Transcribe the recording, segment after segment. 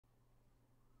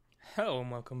Hello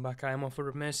and welcome back. I am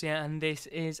Withibord Mercia, and this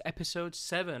is episode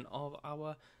 7 of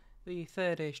the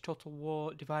Third Age Total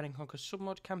War Divide and Conquer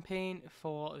submod campaign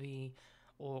for the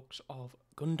Orcs of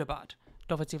Gundabad.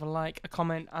 Don't forget to leave a like, a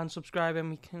comment, and subscribe,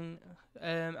 and we can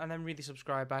and then really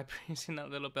subscribe by pressing that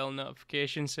little bell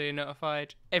notification so you're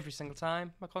notified every single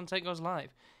time my content goes live.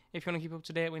 If you want to keep up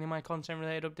to date with any of my content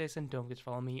related updates, then don't forget to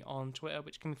follow me on Twitter,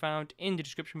 which can be found in the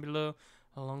description below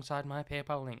alongside my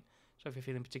PayPal link. So if you're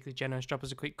feeling particularly generous, drop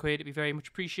us a quick quid. It'd be very much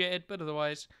appreciated. But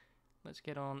otherwise, let's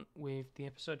get on with the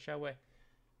episode, shall we?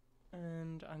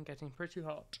 And I'm getting pretty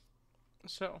hot.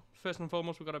 So, first and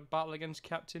foremost, we've got a battle against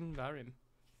Captain Varim,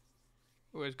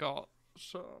 who has got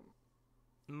some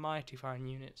mighty fine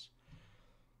units.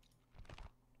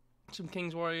 Some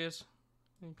King's Warriors.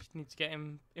 We just need to get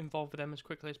him involved with them as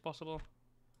quickly as possible.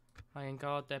 Iron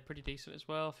Guard, they're pretty decent as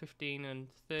well. 15 and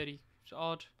 30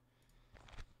 odd.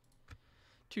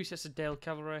 2 sets of Dale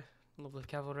Cavalry, lovely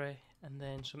cavalry, and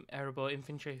then some Erebor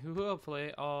infantry, who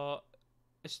hopefully are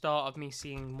a start of me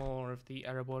seeing more of the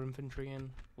Erebor infantry and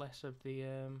less of the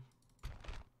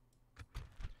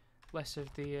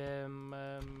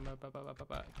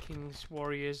King's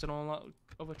Warriors and all that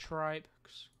other tribe.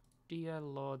 'Cause dear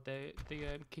Lord, the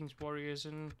King's Warriors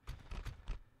and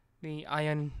the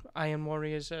Iron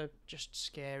Warriors are just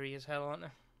scary as hell, aren't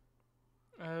they?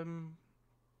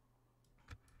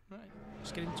 Right,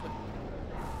 let's get into it.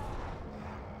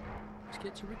 Let's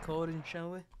get to recording,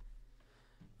 shall we?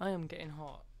 I am getting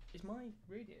hot. Is my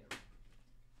radio?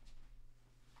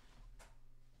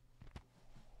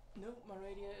 No, my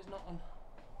radio is not on.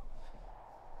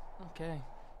 Okay.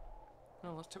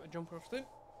 Well, let's take my jumper off then.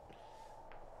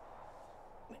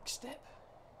 Next step.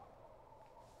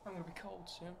 I'm gonna be cold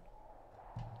soon.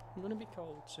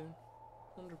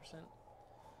 100%.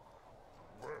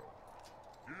 Well,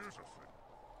 here's the thing.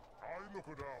 I look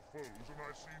at our foes and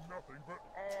I see nothing but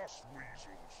arse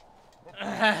weasels.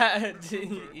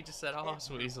 You just said arse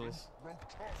weasels.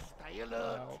 Stay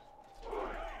alert.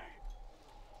 Wow.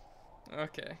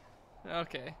 Okay.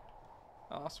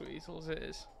 Arse weasels it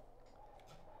is.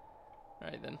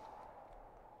 Right then.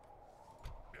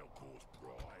 Melkor's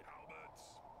pride, Alberts.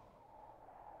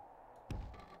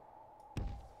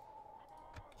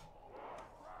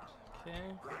 Okay.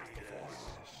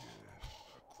 Yes. The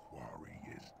quarry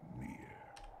is near.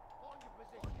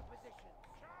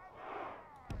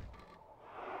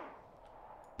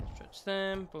 Stretch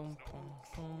them. Boom, boom,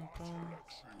 boom, boom.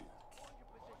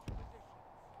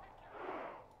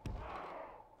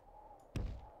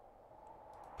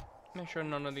 Make sure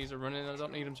none of these are running. I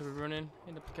don't need them to be running.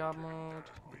 In the guard mode.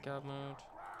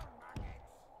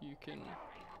 You can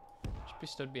just be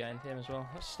stood behind him as well.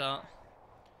 Let's start.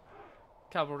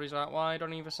 Cavalry's out wide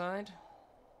on either side.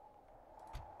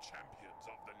 Champions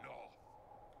of the North.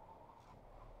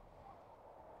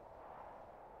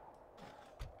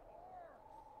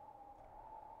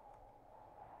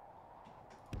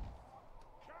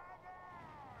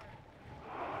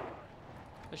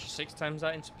 Let's just 6 times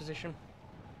that into position.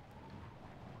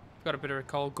 Got a bit of a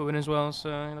cold going as well, so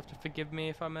you'll have to forgive me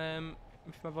if I'm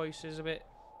if my voice is a bit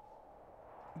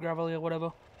gravelly or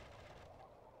whatever.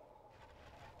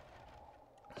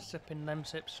 Sipping them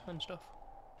sips and stuff.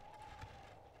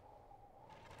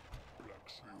 Black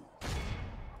Shield.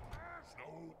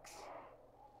 Snokes.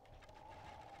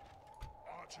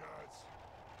 Archers.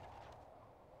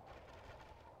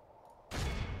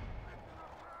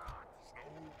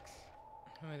 Snokes.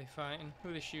 Who are they fighting? Who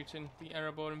are they shooting? The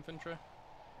Erebor infantry.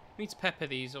 We need to pepper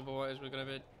these, otherwise we're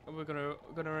gonna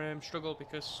struggle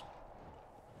because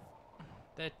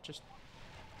they've just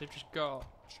got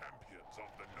Champions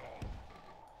of the North.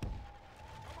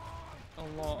 a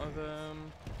lot of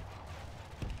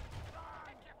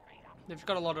they've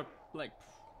got a lot of, like,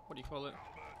 what do you call it?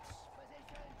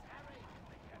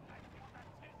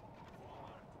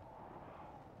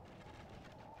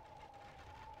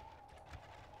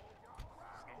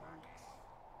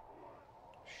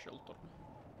 Shelter.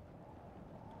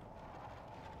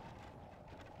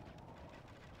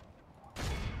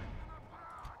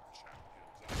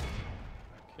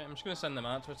 Okay, I'm just gonna send them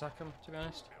out to attack them, to be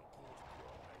honest.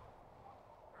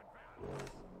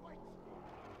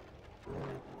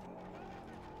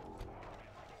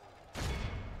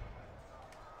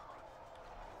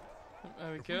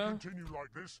 There we If go. we continue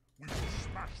like this, we will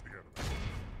smash the enemy.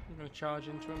 I'm gonna charge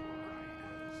into him.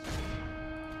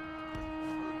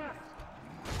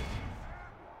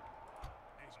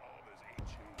 His armor's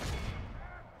itchy.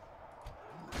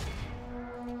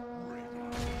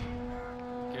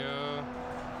 Go.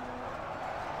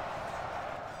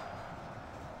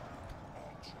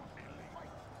 Archer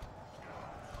elite.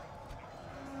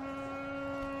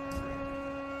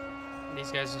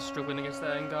 These guys are struggling against the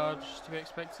Iron Guard, just to be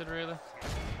expected, really.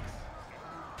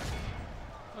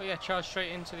 Oh yeah, charge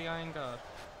straight into the Iron Guard.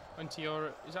 Into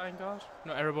your... is it Iron Guard?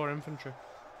 No, Erebor infantry.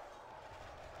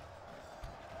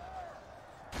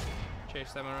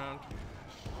 Chase them around.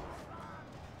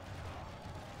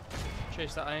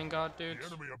 Chase that Iron Guard, dude. The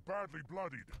enemy are badly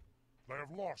bloodied. They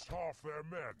have lost half their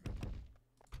men.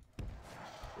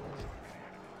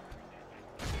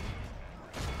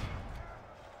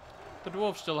 The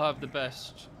dwarves still have the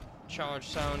best charge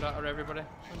sound out of everybody,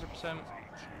 100%.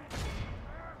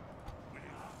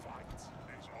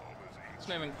 It's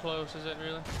not even close, is it,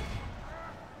 really?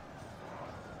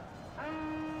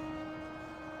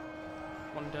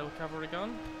 One Del cavalry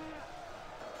gone.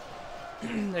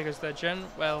 There goes their gen.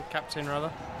 Well, captain,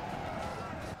 rather.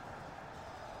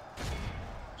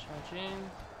 Charge in.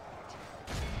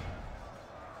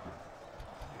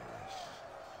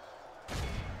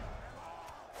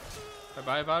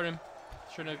 Bye bye, Varim.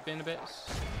 Should have been a bit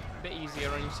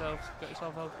easier on yourself. Got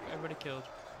yourself everybody killed.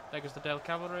 There goes the Del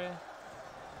cavalry.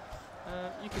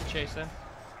 You can chase them.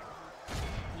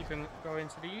 You can go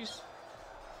into these.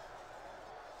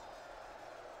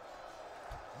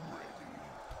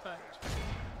 Perfect.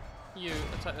 You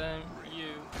attack them. You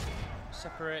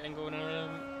separate and go in a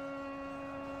room.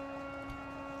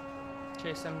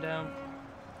 Chase them down.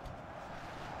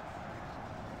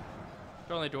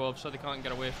 They're only dwarves, so they can't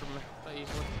get away from me that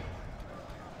easily.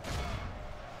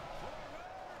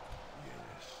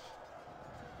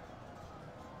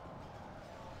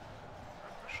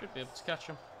 Should be able to catch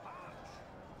them.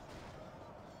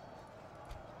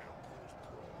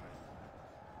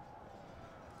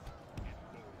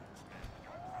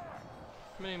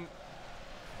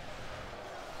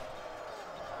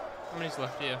 How many's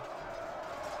left here?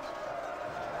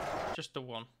 Just the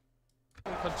one.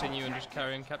 We'll continue and just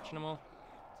carry on capturing them all.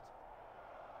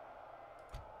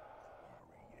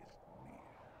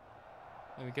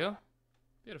 There we go.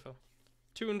 Beautiful.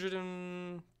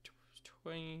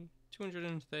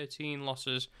 213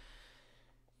 losses.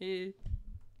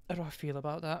 How do I feel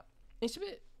about that? It's a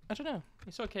bit... I don't know.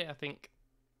 It's okay, I think.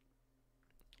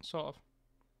 Sort of.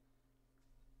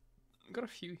 Got a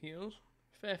few heals.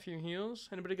 Fair few heals.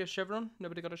 Anybody get a chevron?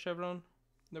 Nobody got a chevron.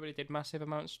 Nobody did massive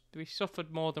amounts. We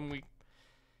suffered more than we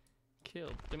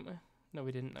killed, didn't we? No,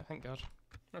 we didn't. Thank God.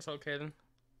 That's okay then.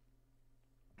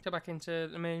 Go back into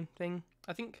the main thing.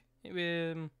 I think it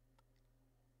was...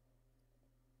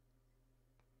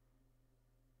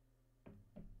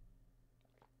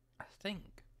 I think...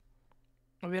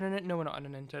 Are we on an... No, we're not on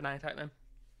an intern. I attack them.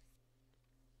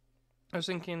 I was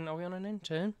thinking, are we on an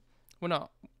intern? We're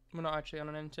not. We're not actually on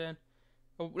an intern.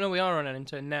 Oh, no, we are on an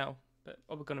intern now. But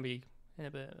we're going to be in a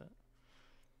bit.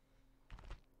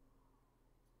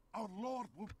 Our Lord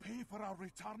will pay for our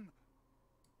return.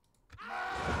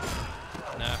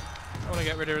 No. I want to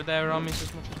get rid of their armies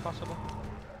as much as possible.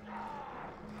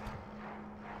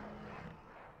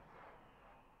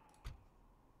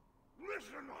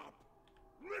 Listen up!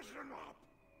 Listen up!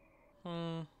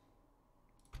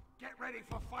 Get ready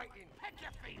for fighting. Pick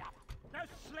your feet up. No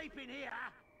sleeping here.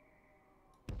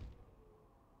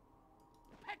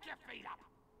 Pick your feet up.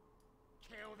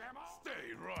 Kill them all.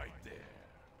 Stay right there.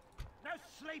 No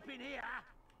sleeping here.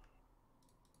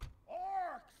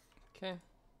 Orcs. Okay.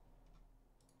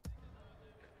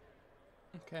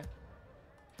 Okay.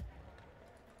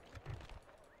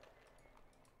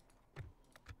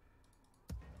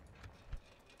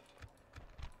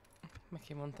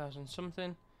 Making 1,000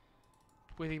 something.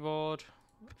 Withibord.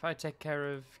 If I take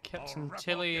care of Captain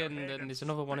Tilly, and then there's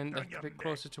another one in there a bit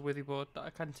closer to Withibord that I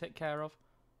can take care of.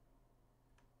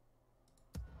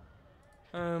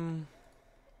 Then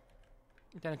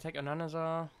I take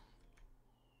Ananazar.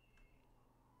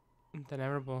 And then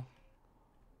Erebor.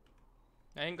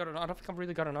 I don't think I've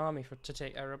really got an army to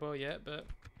take Erebor yet, but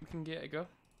we can get it a go.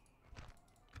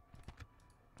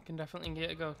 We can definitely get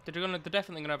it a go. They're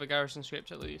definitely gonna have a garrison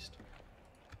script at least.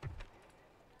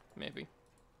 Maybe.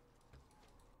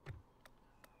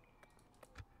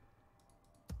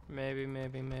 Maybe.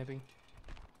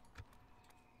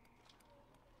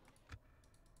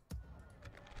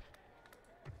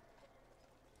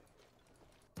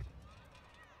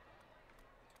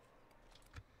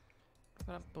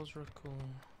 That buzzer cool.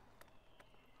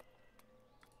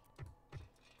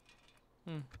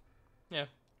 Yeah.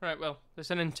 Right, well,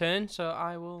 there's an intern, so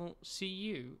I will see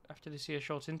you after this here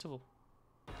short interval.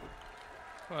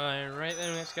 Right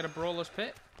then, let's get a brawler's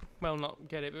pit. Well, not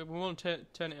get it, but we won't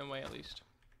turn it away at least.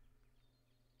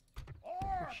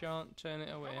 We shan't turn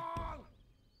it away.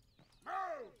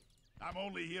 I'm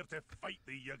only here to fight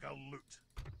the Yuggle loot.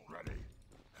 Ready.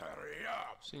 Hurry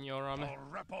up! Senior army.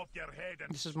 I'll rip off your head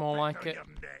and This is more spit like down it. your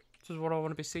neck. This is what I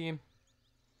want to be seeing.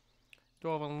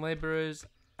 Dwarven labourers,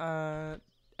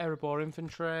 Erebor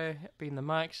infantry, being the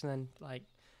max, and then like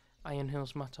Iron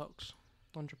Hills Mattocks.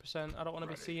 100%. I don't want to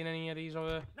be seeing any of these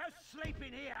other No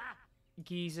sleeping here.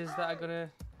 geezers that are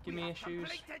gonna give me We have issues.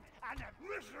 completed and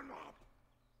Listen up!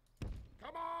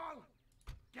 Come on!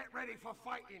 Get ready for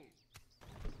fighting!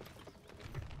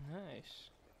 Nice.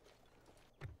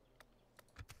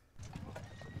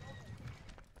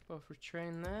 Both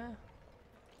retrain there.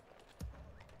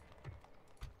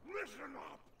 Listen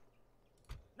up!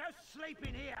 no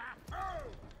sleeping here. Oh!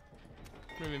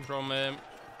 Moving from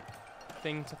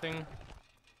thing to thing.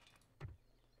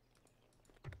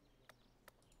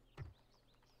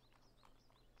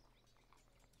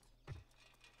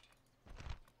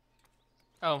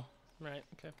 Oh, right,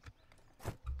 okay.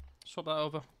 Swap that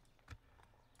over.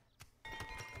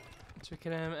 So we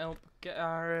can help get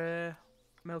our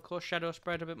Melkor shadow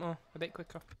spread a bit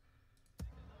quicker.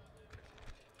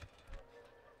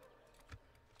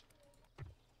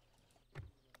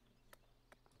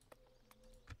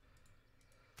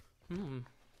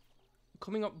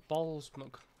 Coming up balls,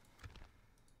 mug.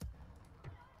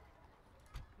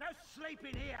 No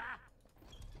sleeping here.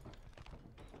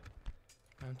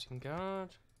 Mountain guard.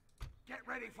 Get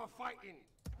ready for fighting!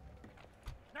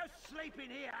 No sleeping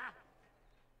here.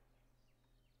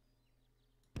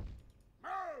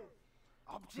 Move!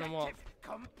 Objective what?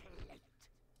 complete.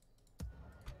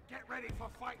 Get ready for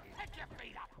fighting! Pick your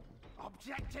feet up.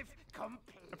 Objective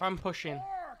complete. If I'm pushing,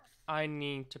 I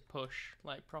need to push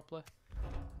like properly,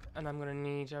 and I'm gonna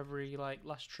need every like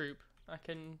last troop I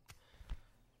can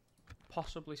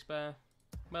possibly spare.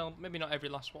 Well, maybe not every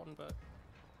last one, but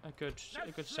a good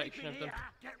section of them.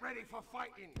 Get ready for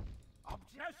fighting!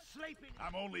 No sleeping.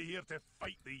 I'm only here to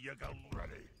fight the Yuggle.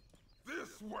 Ready.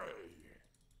 This way!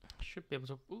 Should be able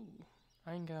to. Ooh,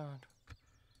 Iron Guard.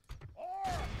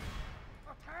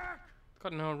 Attack.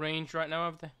 Got no range right now,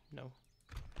 have they? No.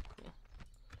 Cool.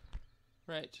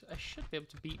 Right, I should be able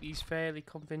to beat these fairly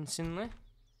convincingly.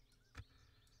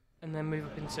 And then move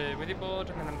up into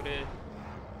Withibord, and then I'm gonna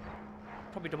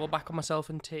probably double back on myself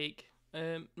and take.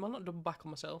 Well, not double back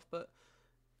on myself, but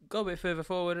go a bit further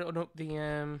forward and up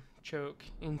the choke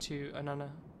into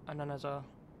Ananazar. Stay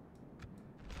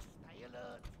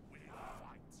alert. We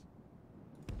fight!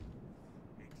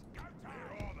 It's go time!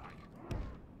 Where are they?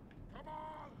 Come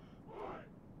on!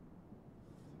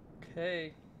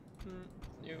 Okay.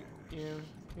 You.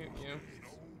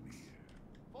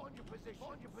 Find your position.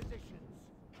 Find your positions.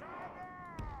 Come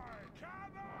on!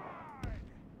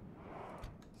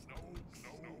 Snow!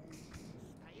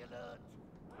 Stay alert.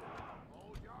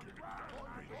 Hold your ground!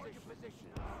 Find your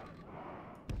positions.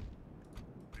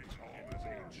 This hall is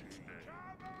ancient.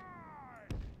 Come on!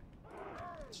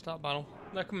 Start battle.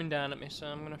 They're coming down at me, so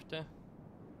I'm gonna have to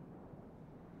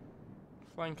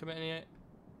flank them at any rate.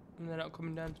 And they're not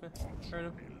coming down to me. Fair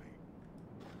enough.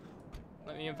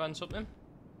 Let me advance up then.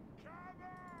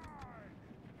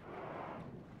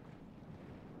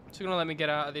 So gonna let me get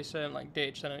out of this like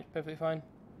ditch, then it's perfectly fine.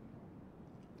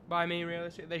 By me,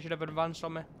 realistically, they should have advanced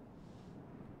on me.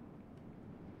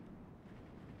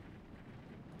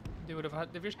 They would have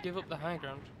had. They've just give up the high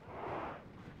ground.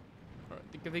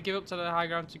 Right, they give up to the high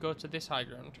ground to go to this high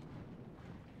ground.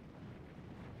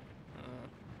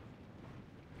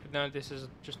 But now this is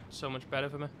just so much better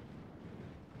for me.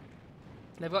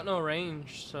 They've got no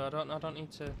range, so I don't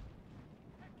need to.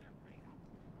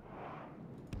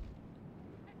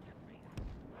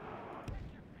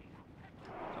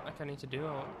 I need to do.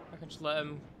 I can just let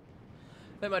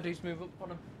my dudes move up on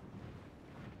them,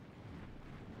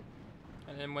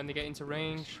 and then when they get into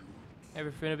range,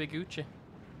 everything will be Gucci,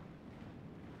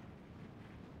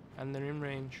 and they're in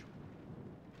range.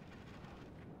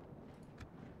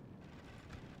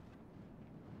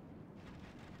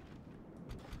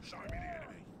 Show me the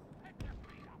enemy.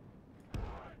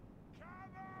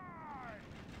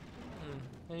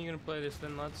 How are you gonna play this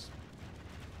then, lads?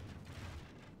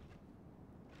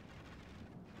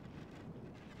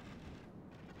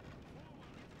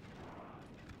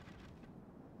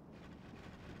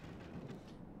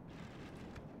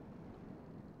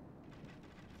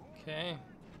 Okay.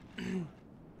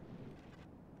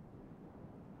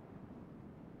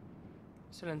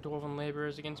 Sending Dwarven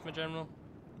labourers against my general.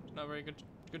 It's not a very good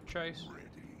choice.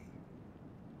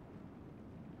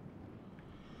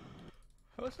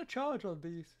 What's the charge on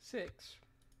these? 6.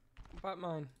 About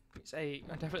mine. It's 8.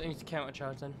 I definitely need to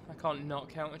countercharge then. I can't not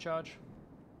countercharge.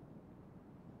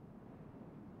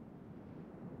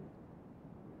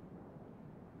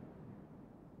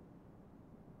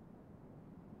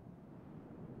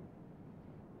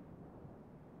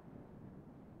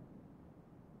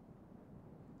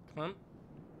 Come on.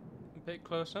 A bit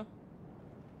closer.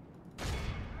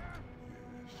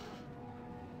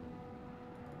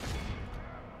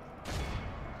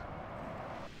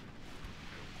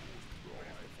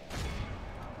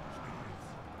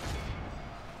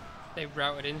 They've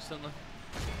routed instantly.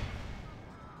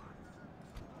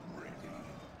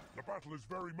 The battle is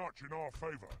very much in our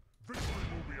favour. Victory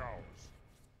will be ours.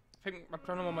 I think I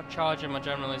don't know what my charge and my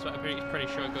general is, but he's pretty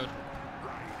sure good.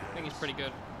 I think he's pretty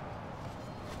good.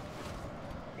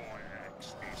 My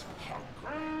axe is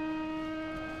hungry.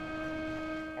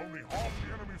 Only half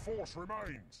the enemy force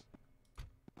remains.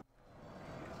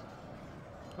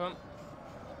 Come on.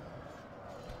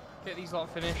 Get these lot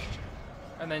finished,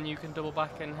 and then you can double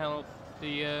back and help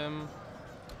the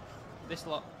this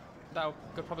lot. That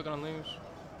we're probably gonna lose.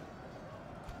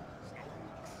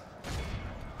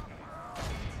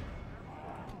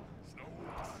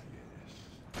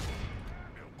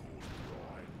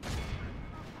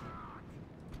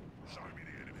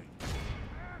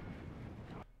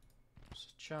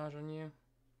 Charge on you.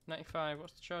 95.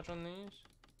 What's the charge on these?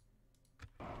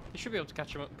 You should be able to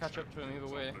catch up to him either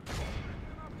way.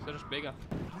 They're just bigger.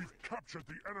 We've captured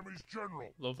the enemy's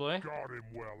general. Lovely. Guard him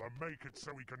well and make it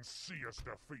so he can see us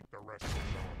defeat the rest of his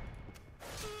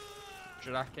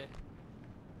army. Drake.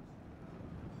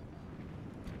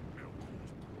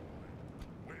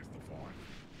 Where's the fight?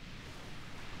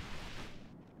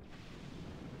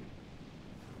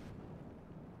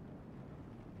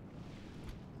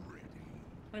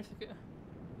 I think it...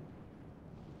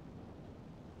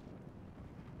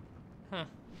 Huh.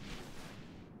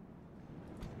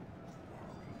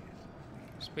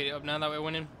 Speed it up now that we're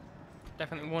winning.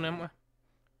 Definitely won, haven't we?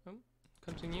 Oh,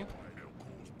 continue.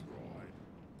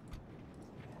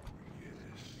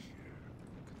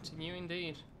 Continue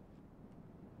indeed.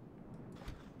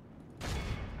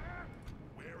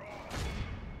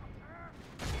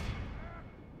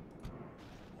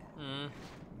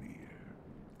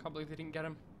 Can't believe they didn't get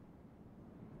him.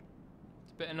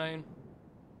 It's a bit annoying.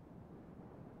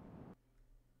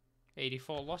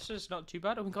 84 losses, not too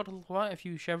bad. We got quite a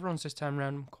few chevrons this time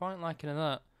round. I'm quite liking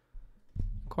that.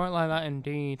 Quite like that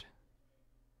indeed.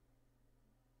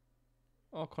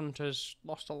 Orc Hunters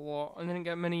lost a lot and didn't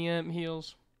get many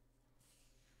heals.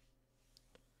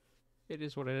 It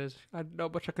is what it is.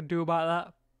 Not much I could do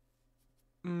about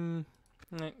that.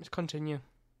 Right, let's continue.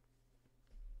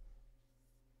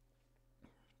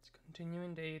 Continue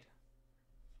indeed.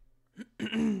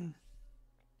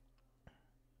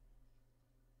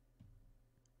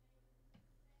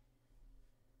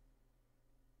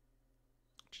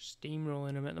 Just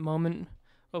steamrolling them at the moment.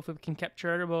 Hopefully we can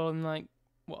capture Erebor in like,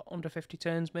 what, under 50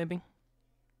 turns maybe?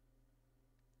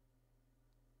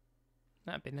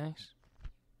 That'd be nice.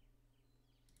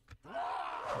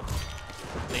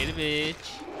 Later, bitch.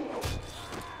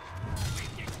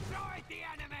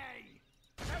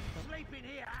 Sleeping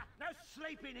here! No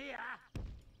sleeping here!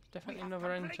 Definitely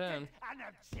another end turn. An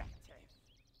objective.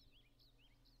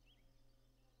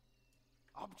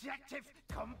 Objective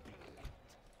complete.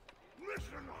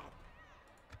 Listen up.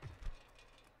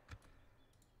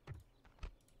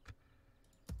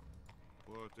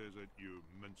 What is it, you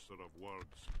mincer of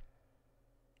words?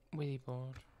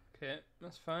 Withibord. Okay,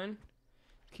 that's fine.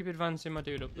 Keep advancing my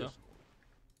dude up though.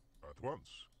 At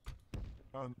once.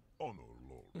 An honor,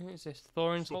 Lord. What is this?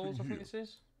 Thorin's Stopping Halls, I think here. this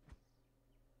is?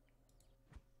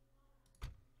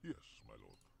 Yes, my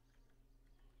lord.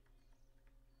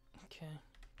 Okay.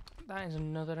 That is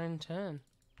another end turn.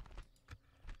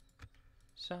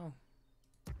 So.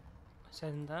 Let's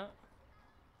end that.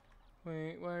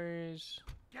 Wait, where is...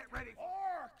 Get ready,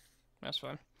 orcs! That's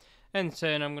fine. End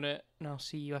turn, I'm gonna... Now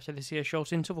see you after this here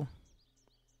short interval.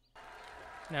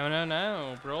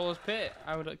 No. Brawler's Pit.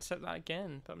 I would accept that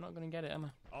again, but I'm not gonna get it, am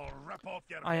I? I'll rip off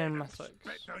your Iron head and Matrix.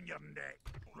 spit on your neck.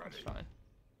 That's fine.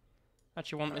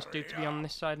 Actually want this dude to be on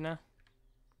this side now.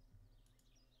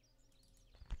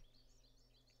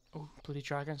 Oh, bloody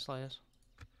Dragon Slayers.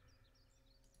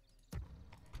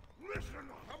 Listen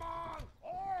up! Come on,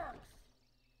 orcs!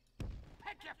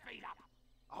 Pick your feet up!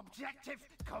 Objective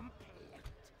complete.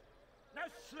 No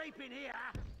sleeping here!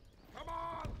 Come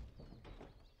on!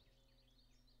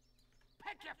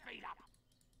 Pick your feet up!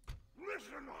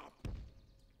 Listen up!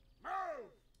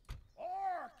 Move!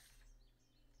 Orcs!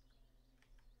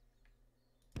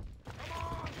 Come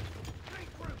on!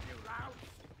 Regroup, you louts!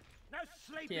 No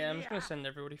sleeping Yeah, I'm here! just gonna send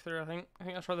everybody through, I think. I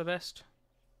think that's probably the best.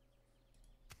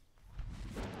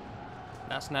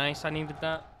 That's nice, I needed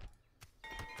that.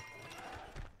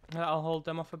 That'll hold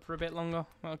them off for a bit longer.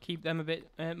 That'll keep them a bit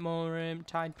more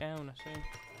tied down, I see.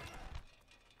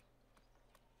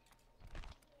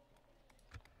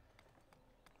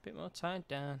 Bit more tied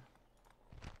down.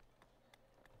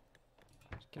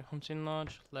 Get a hunting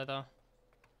lodge, leather,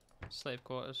 slave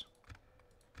quarters.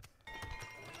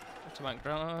 To bank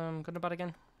Gundabad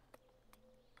again.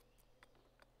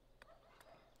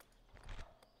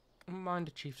 Mind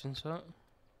a chieftain's hut.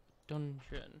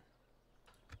 Dungeon.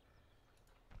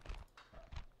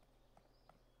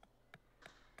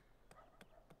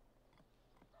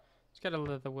 Let's get a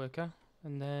leather worker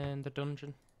and then the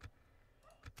dungeon.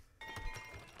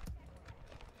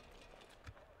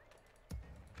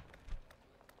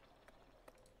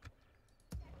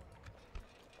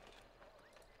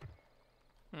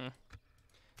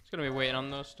 It's gonna be waiting on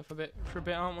those stuff for a bit,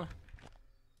 aren't we?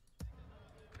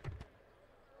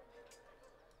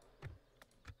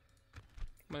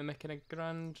 We're making a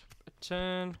grand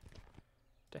turn.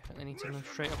 Definitely need to move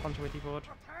straight up onto Withibord.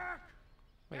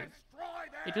 Wait,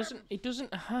 he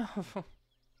doesn't have.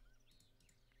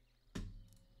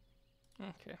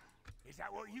 Okay. Is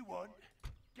that what you want?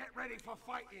 Get ready for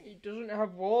fighting. He doesn't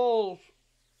have walls.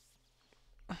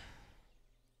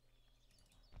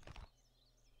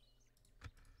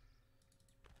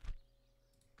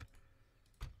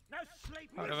 No sleep.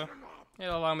 Whatever.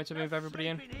 It'll allow me to move everybody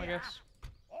in, I guess.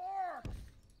 Orcs!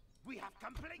 We have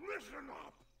complete. Listen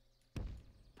up.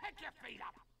 Pick your feet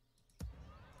up.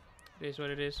 It is what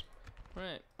it is.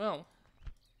 Right, well,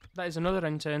 that is another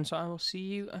end turn, so I will see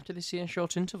you after this here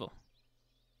short interval.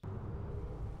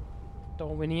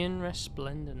 Darwinian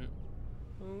Resplendent.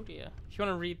 Oh dear. If you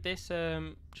want to read this,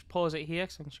 just pause it here,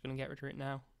 because I'm just going to get rid of it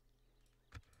now.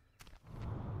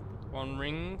 One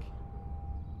ring.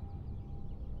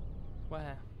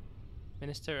 Where?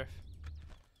 Minas Tirith.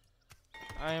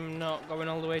 I am not going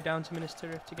all the way down to Minas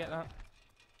Tirith to get that.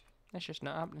 That's just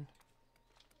not happening.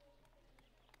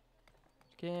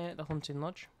 Get the hunting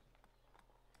lodge.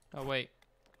 Oh wait.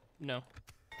 No.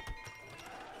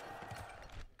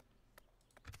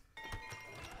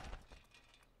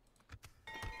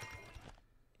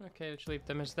 Okay, let's leave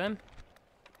them as them.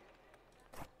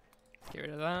 Get rid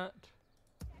of that.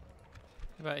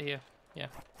 About here. Yeah.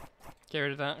 Get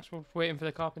rid of that, 'cause we're waiting for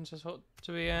the carpenter's hut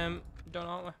to be done,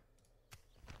 aren't we?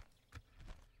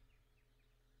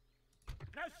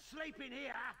 No sleeping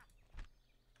here.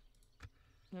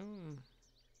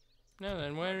 No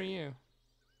then, where are you?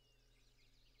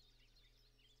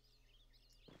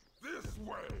 This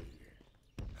way!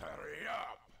 Hurry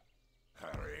up!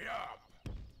 Hurry up!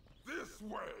 This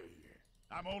way!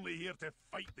 I'm only here to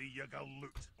fight the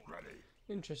Yagalut. Ready?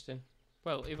 Interesting.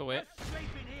 Well, either way, No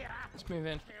sleeping here. let's move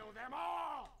in. Kill them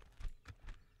all.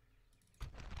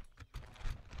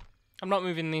 I'm not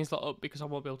moving these lot up because I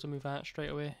won't be able to move out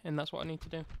straight away, and that's what I need to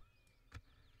do.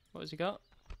 What has he got?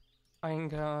 Iron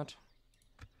guard.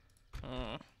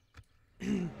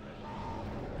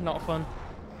 Not fun.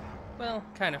 Well,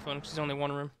 kind of fun because there's only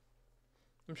one room.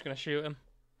 I'm just gonna shoot him.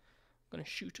 I'm gonna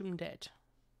shoot him dead.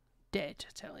 Dead,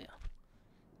 I tell ya.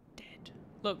 Dead.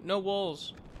 Look, no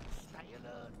walls. Stay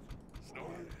alert.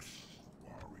 Snokes!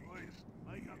 Worries.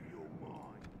 Make up your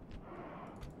mind.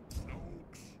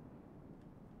 Snokes!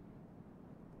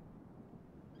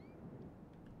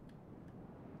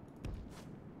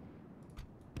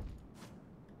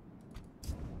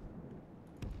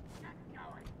 Get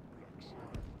going.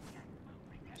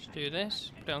 Let's do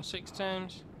this. Go down 6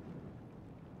 times.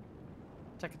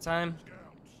 Take a time. Scouts!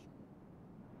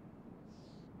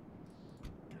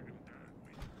 Get him down.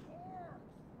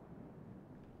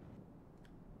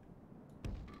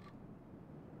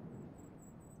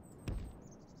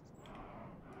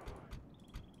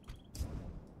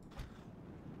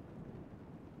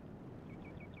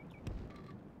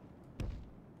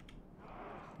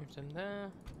 Move them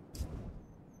there.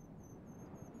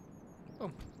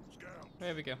 Oh, Scouts!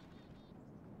 there we go.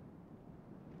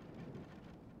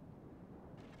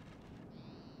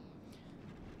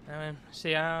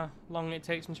 See how long it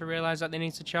takes them to realise that they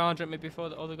need to charge at me before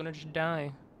they're going to just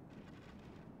die.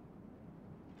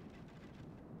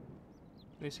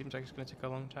 This seems like it's going to take a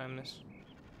long time, this.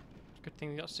 It's a good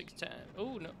thing we got 6 times.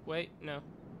 Oh, no, wait, no.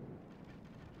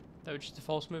 That was just a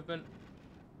false movement.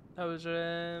 That was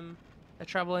a bit of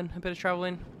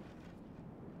travelling.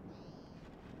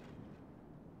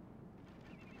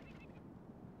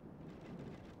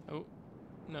 Oh,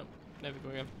 no, there we go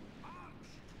again.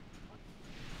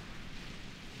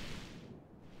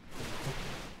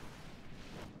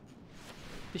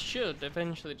 They should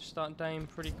eventually just start dying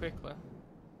pretty quickly.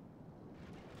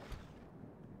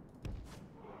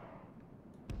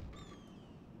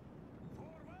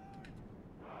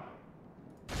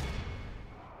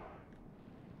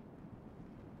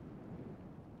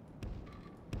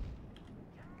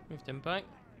 Move them back.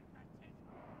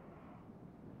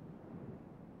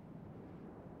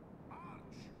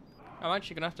 I'm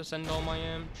actually gonna have to send all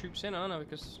my troops in, aren't I?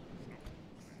 Because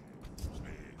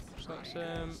so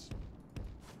let's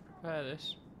prepare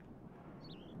this.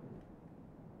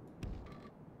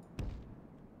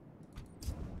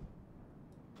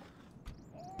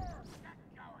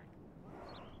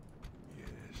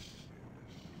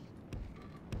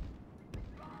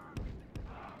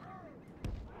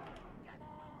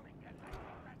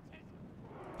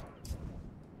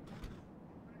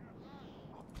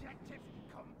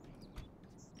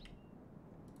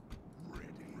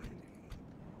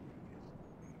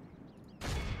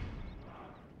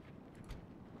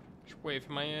 Wait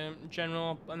for my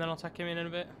general, and then I'll attack him in a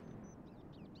bit.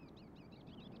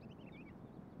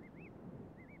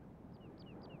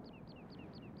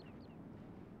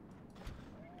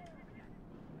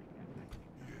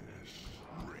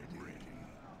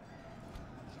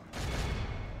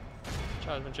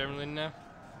 Charge my general in now.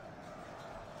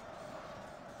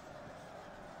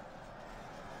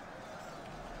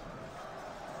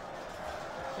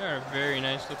 They're a very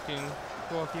nice looking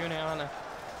dwarf unit, aren't they?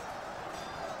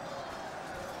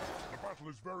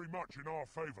 Is very much in our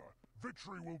favour.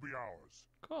 Victory will be ours.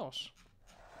 Of course.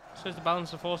 Says the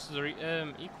balance of forces are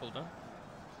equal, though.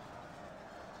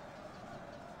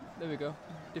 There we go.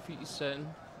 Defeat is certain.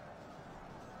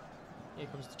 Here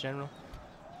comes the general.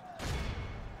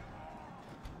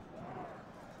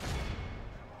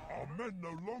 Our men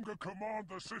no longer command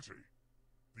the city.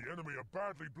 The enemy are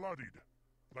badly bloodied.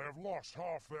 They have lost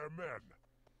half their men.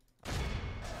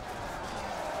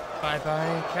 Bye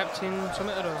bye, Captain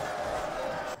Tomato.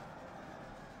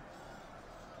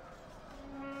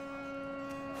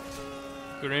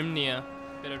 Grimnir,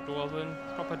 bit of dwarven,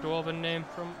 proper dwarven name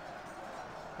from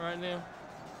right there.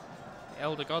 The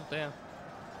elder god there.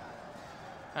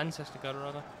 Ancestor god,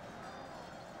 rather.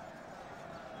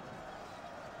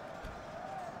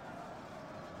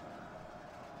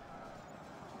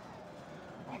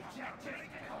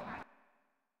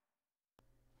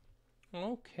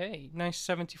 Okay, nice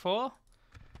 74.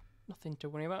 Nothing to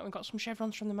worry about. We've got some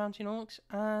chevrons from the Mountain Orcs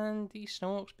and the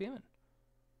Snow Orcs Spearmen.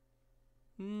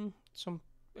 Some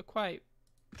quite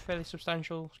fairly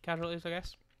substantial casualties, I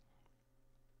guess.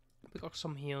 We've got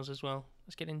some heals as well.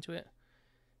 Let's get into it.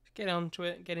 Let's get onto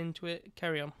it, get into it,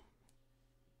 carry on.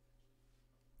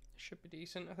 Should be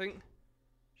decent, I think.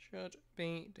 Should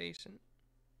be decent.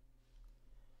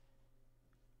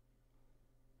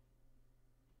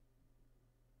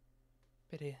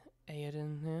 Bit of aid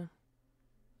in there.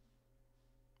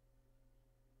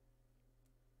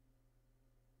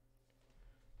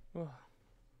 Oh.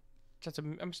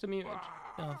 I'm still muted.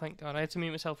 Oh, thank God. I had to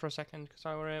mute myself for a second because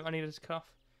I needed to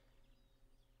cough.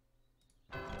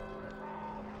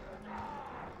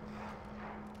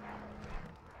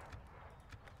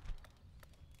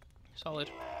 Solid.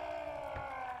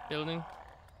 Building.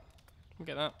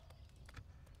 Get that.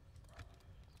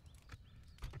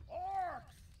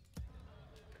 Orcs!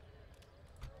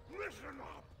 Listen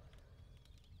up!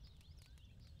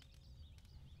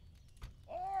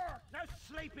 Orcs! No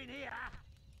sleeping here!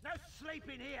 No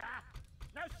sleeping here!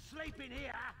 No sleeping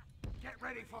here! Get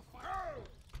ready for fire!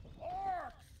 Oh!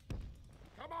 Orcs!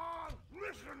 Come on!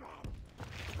 Listen up!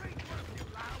 Speak with you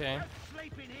loud! Okay. No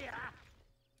sleeping here!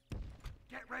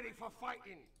 Get ready for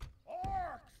fighting!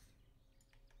 Orcs!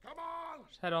 Come on!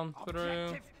 Just head on through.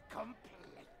 Objective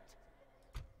complete.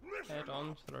 Listen Head on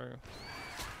up. through.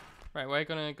 Right, we're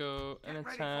gonna go and Get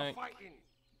ready attack for fighting.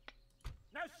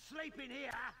 No sleeping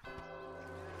here!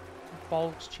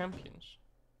 Bolg's champions.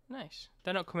 Nice.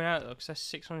 They're not coming out though, because that's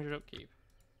 600 upkeep.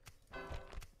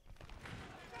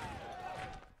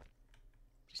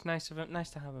 It's nice to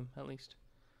have them at least.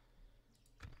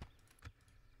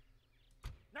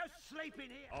 No sleeping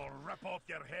here! I'll rip off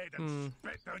your head and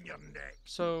spit down your neck.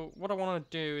 So what I want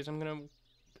to do is I'm gonna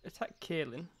attack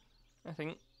Kaelin, I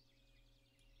think.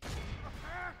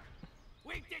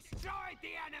 We've destroyed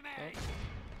the enemy! Okay.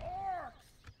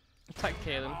 Orcs! Attack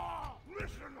Kaelin. Oh,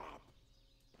 listen up!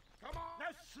 Come on! No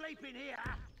sleeping here!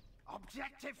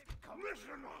 Objective complete.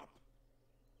 Listen up!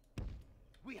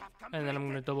 We have And then I'm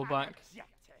gonna double back. Objective.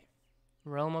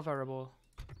 Realm of Erebor.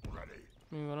 Ready.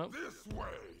 Moving up. This way.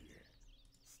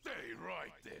 Stay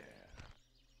right there.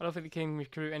 I don't think the king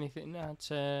recruit anything at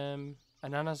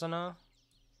Ananazanar,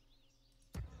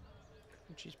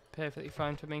 which is perfectly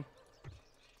fine for me.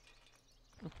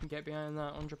 I can get behind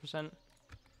that 100%.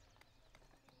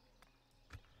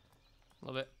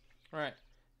 Love it. Right,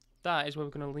 that is where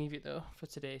we're going to leave it though for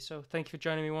today. So thank you for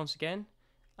joining me once again.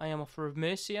 I am Offer of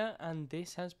Mercia, and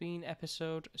this has been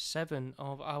episode 7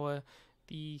 of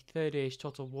the Third Age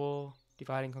Total War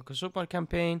Divide and Conquer submod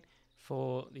campaign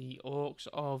for the Orcs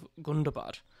of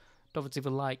Gundabad. Don't forget to leave a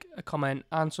like, a comment,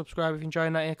 and subscribe if you're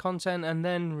enjoying that here content, and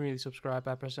then really subscribe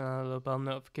by pressing that little bell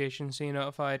notification so you're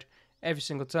notified every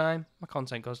single time my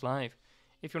content goes live.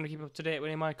 If you want to keep up to date with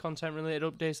any of my content related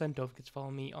updates, then don't forget to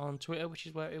follow me on Twitter, which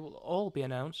is where it will all be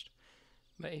announced.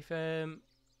 But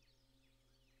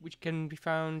which can be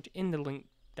found in the link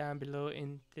down below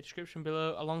in the description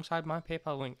below, alongside my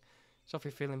PayPal link. So if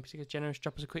you're feeling particularly generous,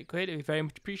 drop us a quick quid. It'd be very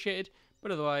much appreciated.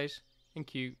 But otherwise,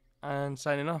 thank you, and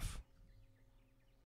signing off.